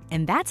twin,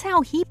 and that's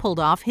how he pulled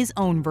off his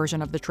own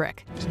version of the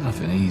trick. There's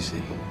nothing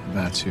easy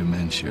about 2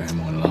 men sharing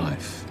one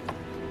life.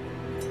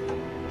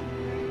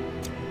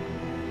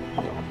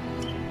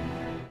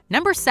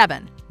 Number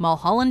 7.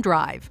 Mulholland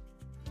Drive.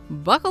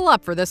 Buckle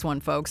up for this one,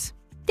 folks.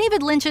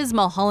 David Lynch's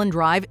Mulholland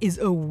Drive is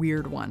a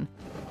weird one.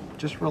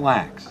 Just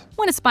relax.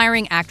 When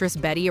aspiring actress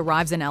Betty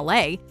arrives in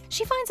LA,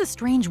 she finds a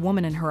strange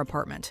woman in her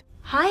apartment.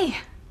 Hi.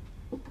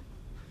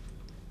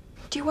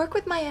 Do you work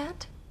with my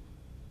aunt?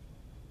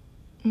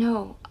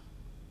 No.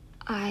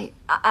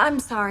 I'm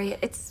sorry.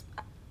 It's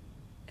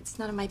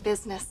none of my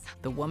business.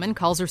 The woman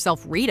calls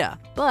herself Rita,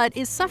 but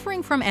is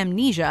suffering from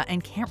amnesia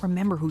and can't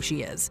remember who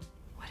she is.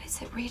 What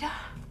is it, Rita?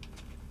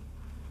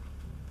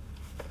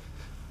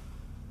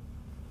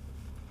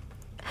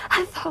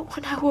 I thought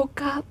when I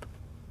woke up,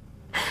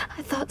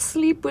 I thought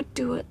sleep would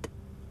do it.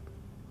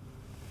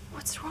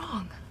 What's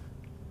wrong?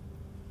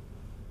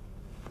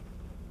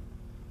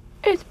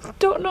 I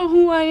don't know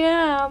who I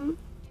am.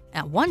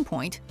 At one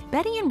point,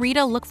 Betty and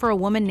Rita look for a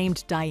woman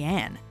named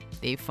Diane.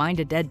 They find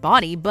a dead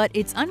body, but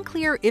it's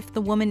unclear if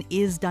the woman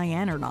is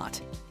Diane or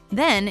not.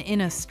 Then,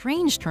 in a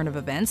strange turn of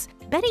events,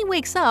 Betty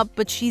wakes up,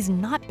 but she's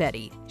not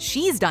Betty.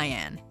 She's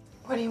Diane.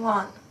 What do you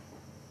want?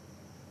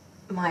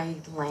 My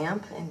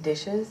lamp and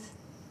dishes?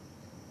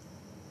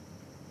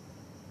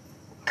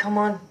 Come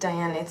on,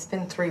 Diane, it's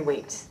been 3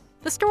 weeks.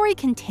 The story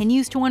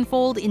continues to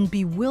unfold in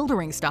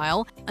bewildering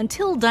style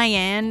until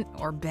Diane,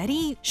 or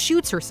Betty,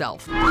 shoots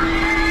herself.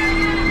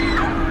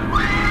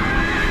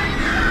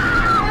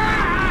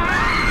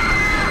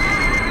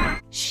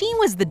 She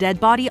was the dead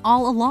body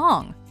all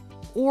along.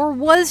 Or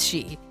was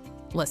she?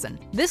 Listen,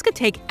 this could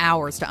take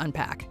hours to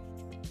unpack.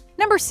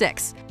 Number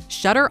 6.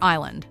 Shutter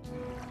Island.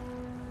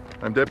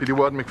 I'm Deputy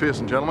Warden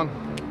McPherson, gentlemen.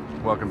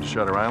 Welcome to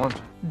Shutter Island.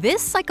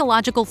 This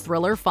psychological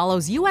thriller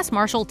follows U.S.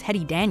 Marshal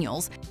Teddy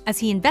Daniels as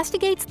he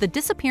investigates the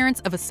disappearance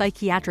of a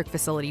psychiatric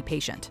facility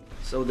patient.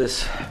 So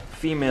this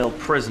female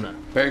prisoner...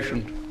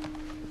 Patient.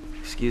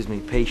 Excuse me,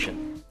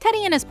 patient.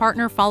 Teddy and his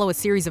partner follow a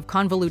series of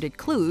convoluted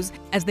clues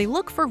as they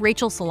look for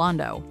Rachel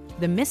Solando,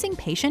 the missing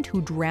patient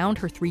who drowned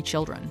her 3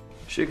 children.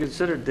 She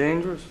considered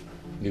dangerous?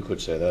 You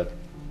could say that.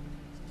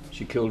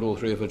 She killed all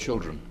 3 of her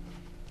children.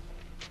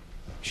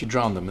 She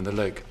drowned them in the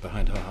lake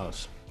behind her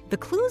house. The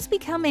clues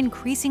become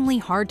increasingly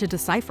hard to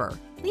decipher,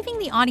 leaving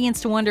the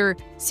audience to wonder,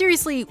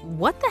 seriously,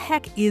 what the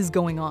heck is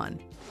going on?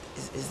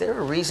 Is there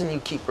a reason you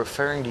keep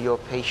referring to your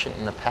patient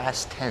in the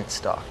past tense,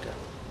 Doctor?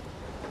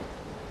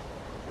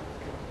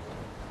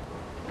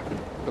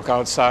 Look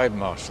outside,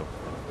 Marshal.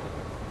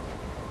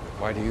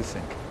 Why do you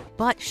think?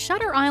 But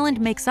Shutter Island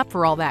makes up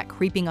for all that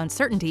creeping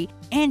uncertainty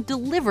and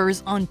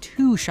delivers on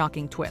 2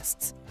 shocking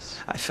twists.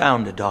 I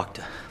found a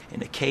doctor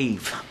in a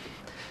cave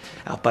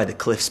out by the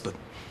cliffs, but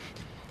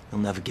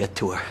you'll never get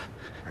to her.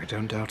 I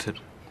don't doubt it,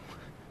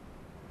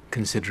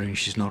 considering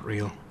she's not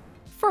real.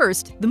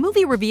 First, the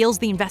movie reveals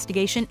the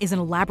investigation is an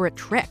elaborate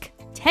trick.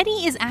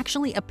 Teddy is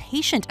actually a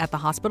patient at the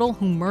hospital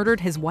who murdered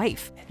his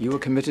wife. You were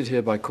committed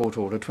here by court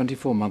order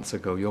 24 months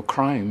ago. Your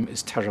crime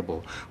is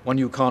terrible, one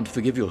you can't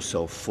forgive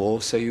yourself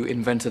for, so you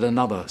invented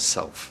another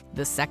self.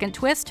 The second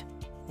twist?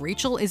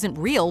 Rachel isn't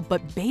real,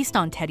 but based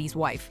on Teddy's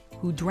wife,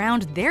 who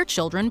drowned their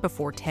children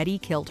before Teddy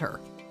killed her.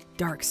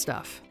 Dark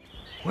stuff.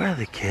 Where are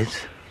the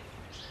kids?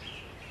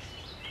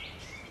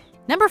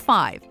 Number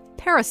 5,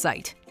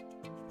 Parasite.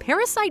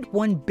 Parasite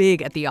won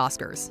big at the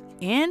Oscars,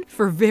 and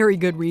for very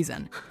good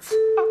reason.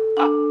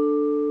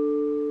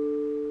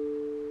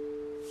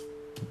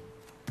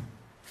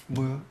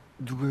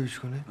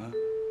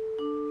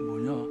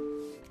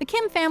 The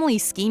Kim family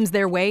schemes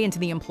their way into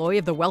the employ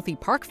of the wealthy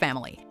Park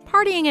family,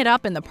 partying it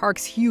up in the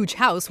Park's huge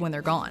house when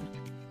they're gone.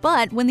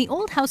 But when the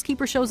old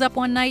housekeeper shows up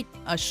one night,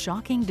 a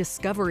shocking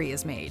discovery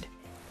is made.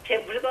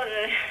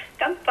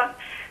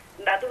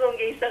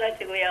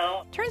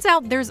 Turns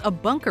out there's a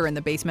bunker in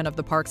the basement of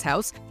the Park's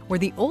house where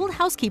the old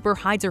housekeeper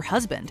hides her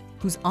husband,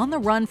 who's on the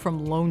run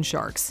from loan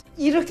sharks.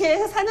 이렇게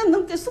 4년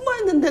넘게 숨어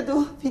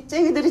있는데도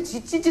빚쟁이들이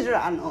지치지를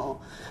않아.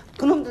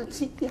 그놈들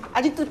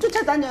아직도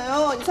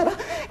쫓아다녀요. 이 사람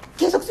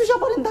계속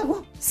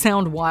쑤셔버린다고.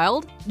 Sound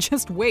wild?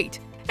 Just wait.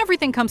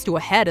 Everything comes to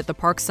a head at the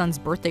Park's son's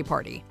birthday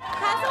party.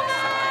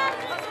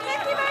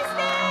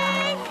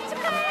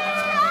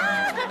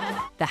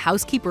 The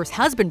housekeeper's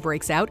husband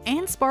breaks out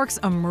and sparks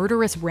a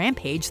murderous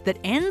rampage that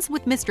ends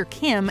with Mr.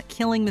 Kim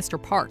killing Mr.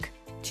 Park.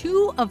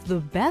 2 of the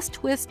best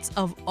twists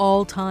of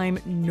all time,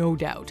 no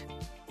doubt.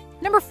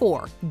 Number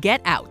 4,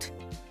 Get Out.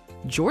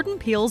 Jordan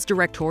Peele's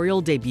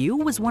directorial debut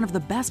was one of the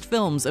best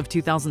films of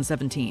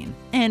 2017,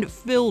 and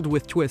filled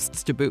with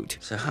twists to boot.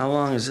 So how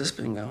long has this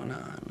been going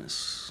on,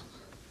 this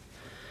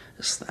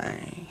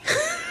thing?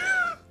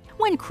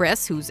 When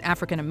Chris, who's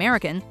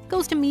African-American,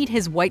 goes to meet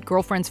his white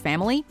girlfriend's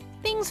family,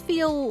 things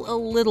feel a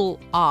little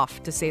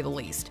off, to say the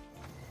least.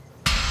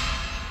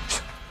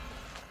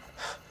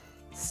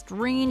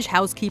 Strange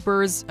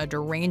housekeepers, a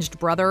deranged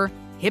brother,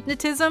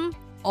 hypnotism,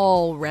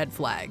 all red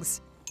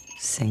flags.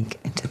 Sink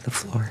into the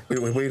floor.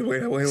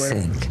 Wait.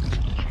 Sink.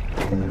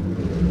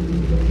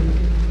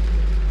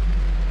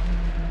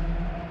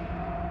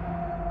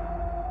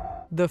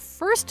 The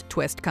first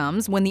twist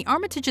comes when the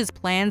Armitage's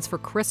plans for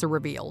Chris are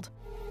revealed.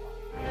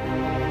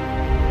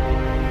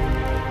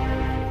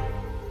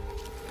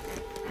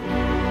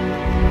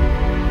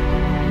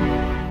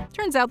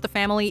 Turns out the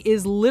family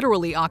is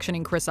literally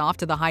auctioning Chris off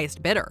to the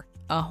highest bidder.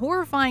 A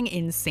horrifying,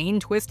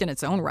 insane twist in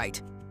its own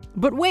right.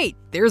 But wait,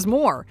 there's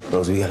more.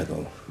 Rose, we gotta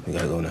go. We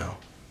gotta go now.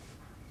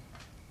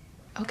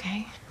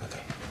 Okay.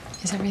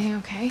 Is everything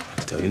okay?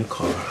 I'll tell you in the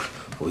car,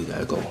 but we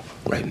gotta go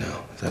right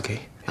now. Is that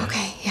okay? Yeah.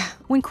 Okay, yeah.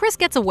 When Chris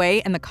gets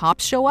away and the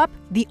cops show up,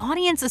 the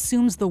audience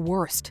assumes the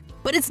worst.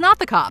 But it's not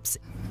the cops.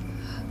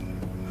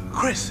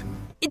 Chris!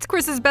 It's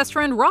Chris's best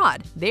friend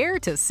Rod, there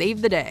to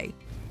save the day.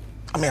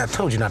 I mean, I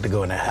told you not to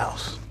go in that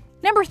house.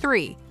 Number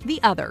 3, The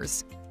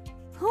Others.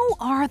 Who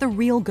are the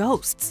real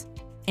ghosts?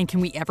 And can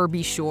we ever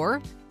be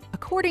sure?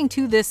 According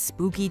to this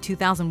spooky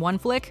 2001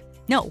 flick,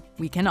 no,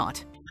 we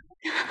cannot.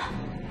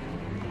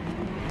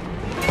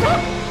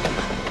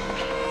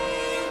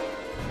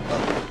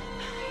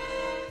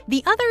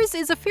 The Others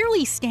is a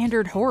fairly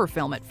standard horror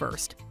film at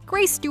first.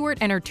 Grace Stewart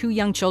and her 2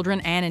 young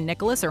children, Anne and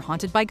Nicholas, are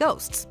haunted by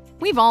ghosts.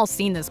 We've all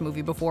seen this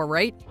movie before,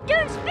 right?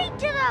 Don't speak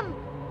to them!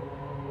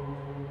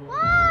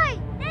 Why?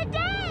 They're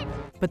dead!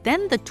 But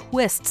then the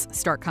twists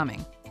start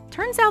coming.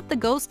 Turns out the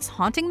ghosts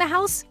haunting the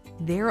house,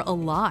 they're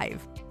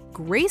alive.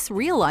 Grace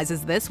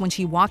realizes this when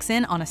she walks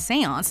in on a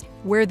seance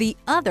where the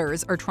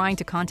Others are trying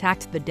to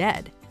contact the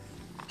dead.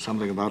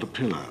 Something about a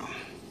pillow.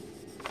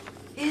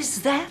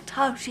 Is that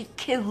how she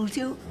killed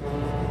you?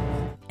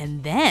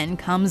 And then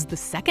comes the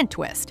second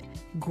twist.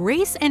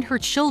 Grace and her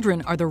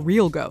children are the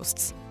real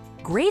ghosts.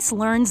 Grace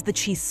learns that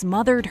she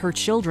smothered her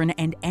children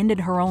and ended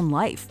her own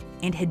life,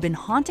 and had been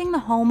haunting the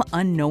home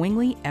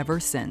unknowingly ever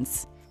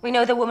since. We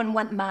know the woman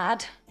went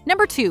mad.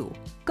 Number 2,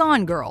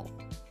 Gone Girl.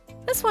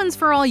 This one's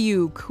for all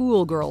you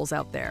cool girls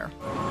out there.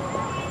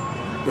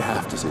 You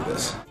have to see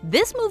this.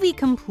 This movie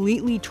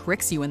completely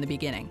tricks you in the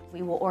beginning.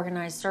 We will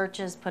organize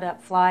searches, put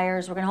up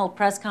flyers. We're gonna hold a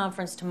press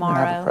conference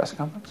tomorrow. Have a press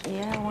conference?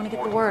 Yeah, I wanna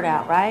get the word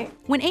out, right?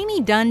 When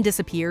Amy Dunn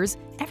disappears,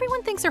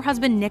 everyone thinks her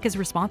husband Nick is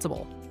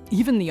responsible.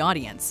 Even the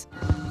audience.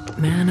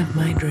 man of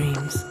my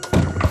dreams,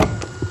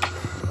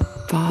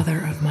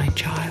 father of my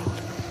child.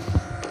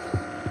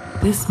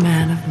 This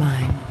man of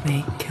mine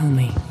may kill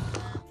me.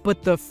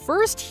 But the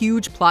first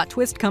huge plot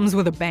twist comes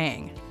with a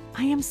bang.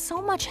 I am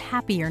so much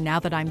happier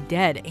now that I'm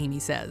dead, Amy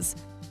says.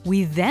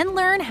 We then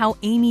learn how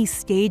Amy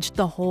staged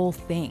the whole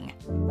thing.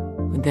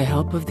 With the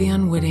help of the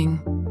unwitting,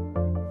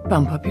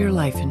 bump up your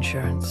life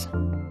insurance.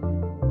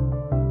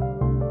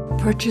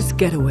 Purchase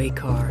getaway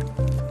car.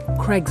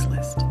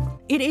 Craigslist.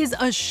 It is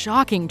a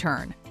shocking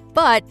turn,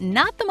 but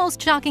not the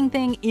most shocking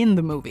thing in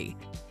the movie.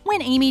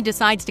 When Amy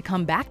decides to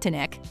come back to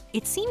Nick,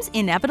 it seems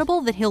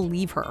inevitable that he'll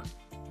leave her.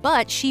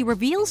 But she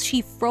reveals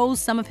she froze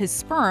some of his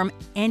sperm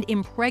and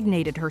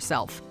impregnated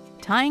herself,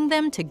 tying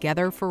them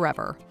together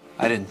forever.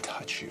 I didn't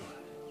touch you.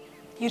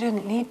 You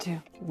didn't need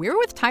to. We're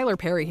with Tyler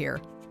Perry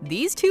here.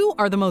 These two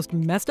are the most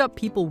messed up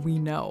people we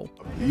know.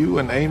 You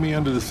and Amy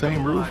under the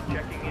same roof?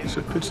 You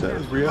should pitch that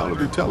as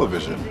reality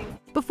television.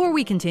 Before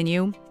we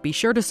continue, be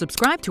sure to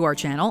subscribe to our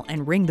channel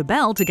and ring the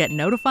bell to get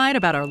notified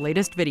about our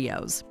latest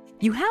videos.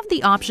 You have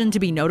the option to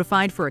be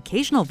notified for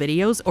occasional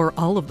videos or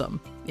all of them.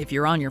 If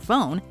you're on your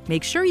phone,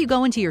 make sure you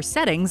go into your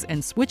settings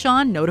and switch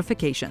on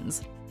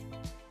notifications.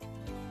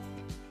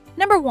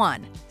 Number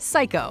 1.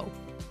 Psycho.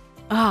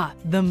 Ah,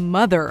 the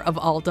mother of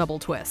all double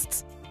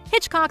twists.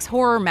 Hitchcock's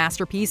horror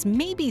masterpiece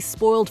may be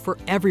spoiled for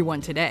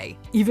everyone today,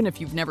 even if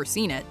you've never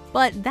seen it,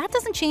 but that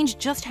doesn't change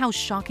just how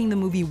shocking the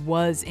movie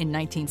was in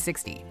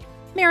 1960.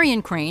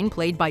 Marion Crane,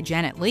 played by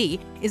Janet Leigh,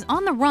 is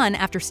on the run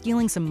after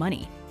stealing some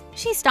money.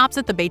 She stops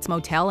at the Bates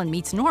Motel and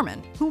meets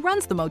Norman, who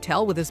runs the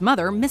motel with his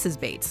mother, Mrs.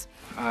 Bates.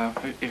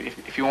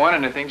 If you want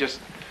anything, just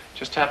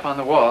tap on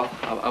the wall.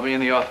 I'll be in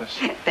the office.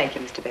 Thank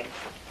you, Mr. Bates.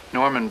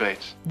 Norman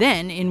Bates.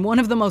 Then, in one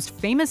of the most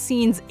famous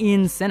scenes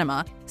in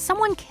cinema,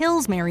 someone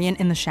kills Marion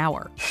in the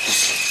shower.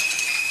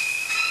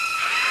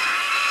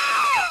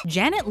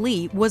 Janet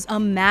Leigh was a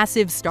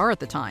massive star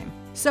at the time,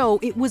 so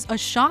it was a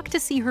shock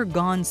to see her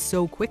gone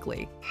so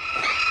quickly.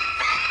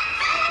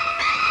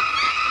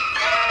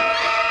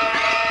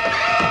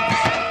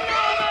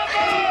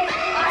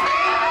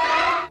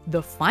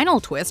 The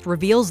final twist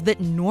reveals that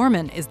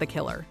Norman is the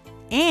killer,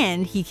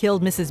 and he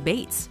killed Mrs.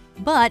 Bates,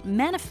 but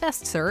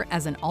manifests her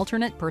as an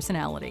alternate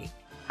personality.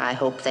 I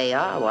hope they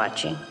are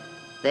watching.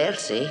 They'll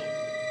see.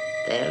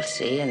 They'll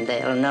see and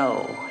they'll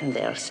know and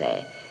they'll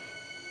say,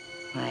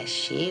 why,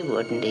 she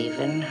wouldn't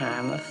even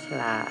harm a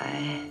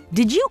fly.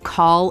 Did you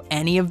call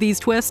any of these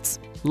twists?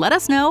 Let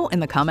us know in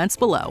the comments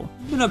below.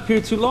 You've been up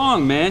here too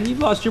long, man. You've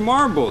lost your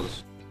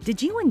marbles.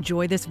 Did you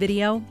enjoy this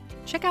video?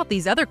 Check out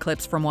these other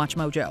clips from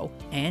WatchMojo,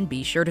 and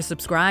be sure to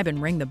subscribe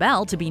and ring the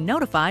bell to be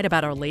notified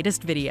about our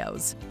latest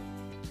videos.